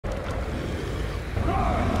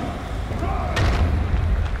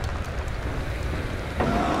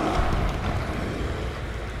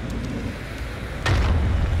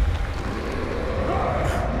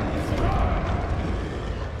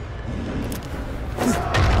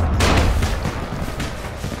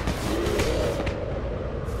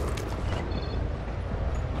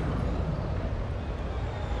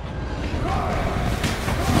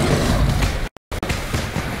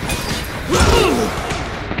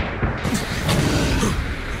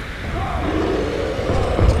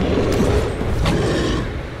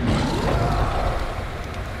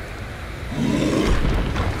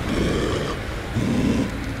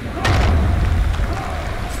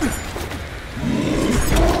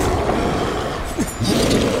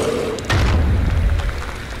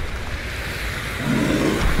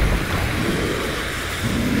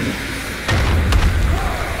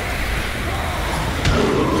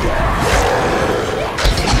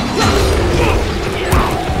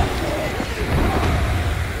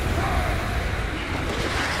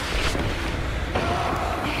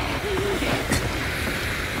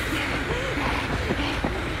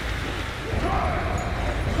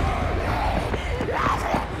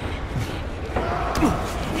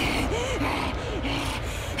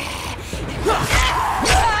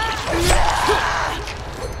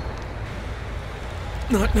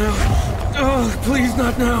Not now. Oh, please,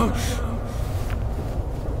 not now.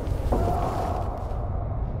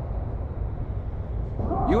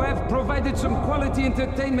 You have provided some quality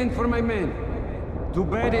entertainment for my men. Too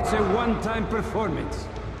bad it's a one-time performance.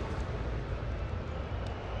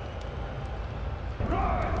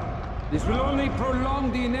 This will only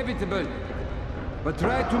prolong the inevitable. But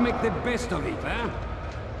try to make the best of it, huh?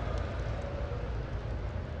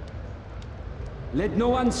 Let no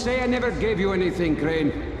one say I never gave you anything,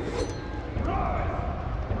 Crane.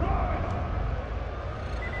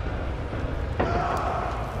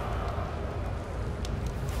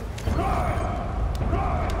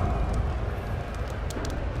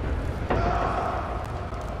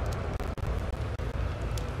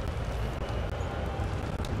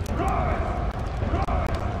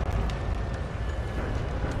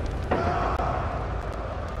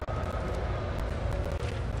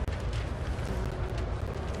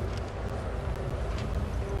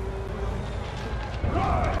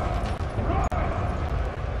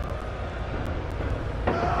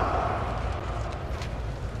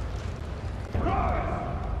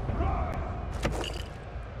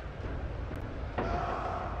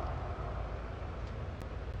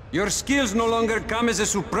 Your skills no longer come as a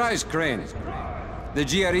surprise, Crane. The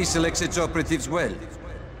GRE selects its operatives well.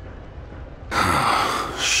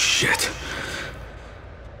 Shit.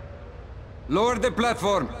 Lower the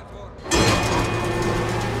platform.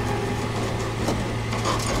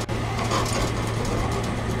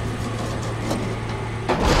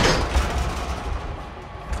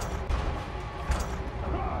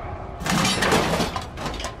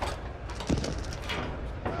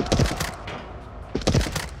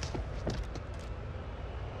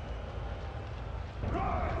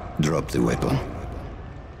 Drop the weapon.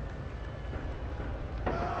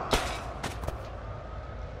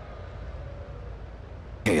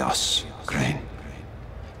 Chaos, Crane.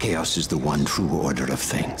 Chaos is the one true order of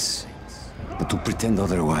things. But to pretend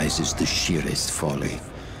otherwise is the sheerest folly.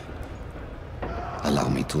 Allow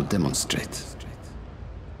me to demonstrate.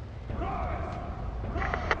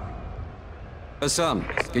 Assam,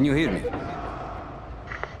 can you hear me?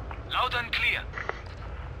 Loud and clear.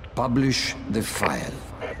 Publish the file.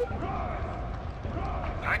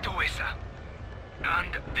 Right away, sir.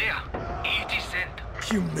 And there, it is sent.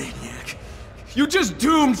 You maniac. You just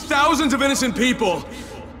doomed thousands of innocent people!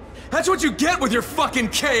 That's what you get with your fucking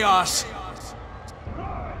chaos!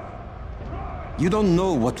 You don't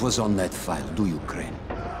know what was on that file, do you, Crane?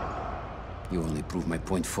 You only prove my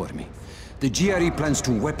point for me. The GRE plans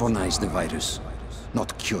to weaponize the virus,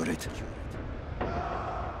 not cure it.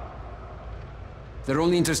 They're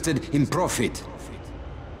only interested in profit,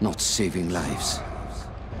 not saving lives.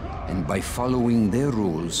 And by following their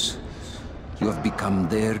rules, you have become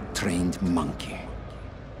their trained monkey.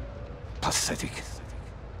 Pathetic.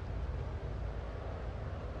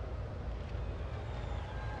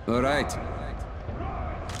 All right.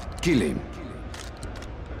 Kill him.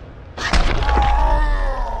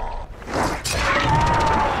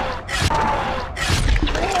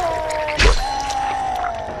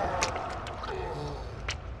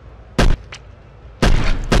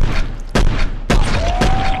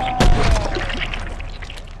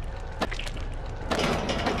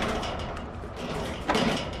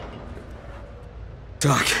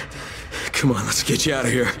 Doc, come on, let's get you out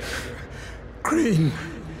of here. Crane,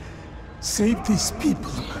 save these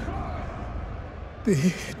people.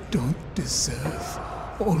 They don't deserve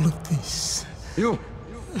all of this. You,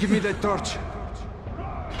 give me that torch.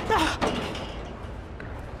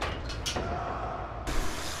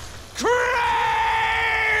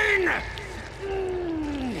 Crane!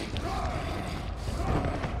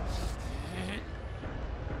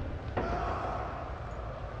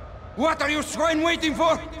 What are you swine waiting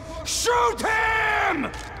for? Shoot him!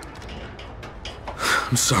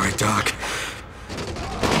 I'm sorry, Doc.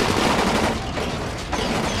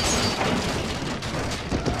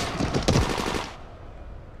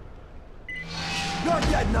 You're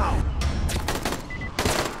dead now!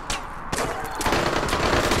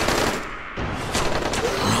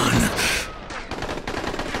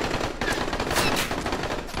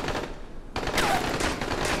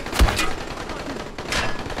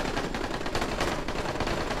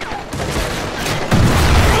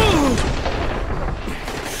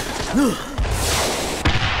 Ugh.